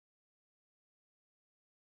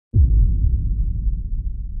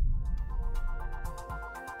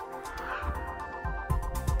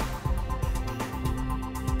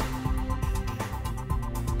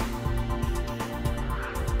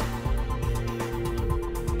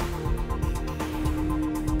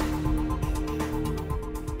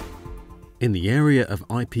In the area of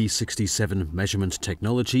IP67 measurement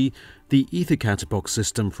technology, the EtherCAT Box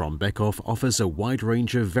system from Beckhoff offers a wide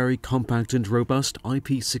range of very compact and robust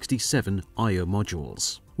IP67 I/O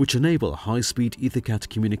modules, which enable high-speed EtherCAT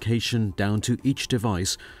communication down to each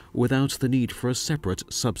device without the need for a separate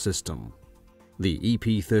subsystem. The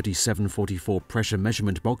EP3744 pressure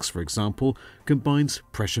measurement box, for example, combines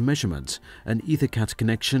pressure measurement, an EtherCAT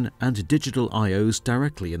connection and digital I/Os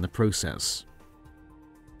directly in the process.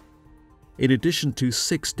 In addition to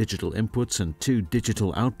 6 digital inputs and 2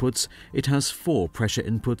 digital outputs, it has 4 pressure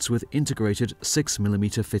inputs with integrated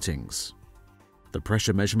 6mm fittings. The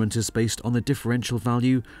pressure measurement is based on the differential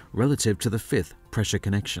value relative to the 5th pressure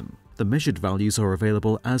connection. The measured values are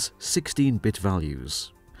available as 16-bit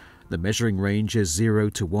values. The measuring range is 0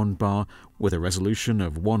 to 1 bar with a resolution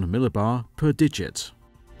of 1 millibar per digit.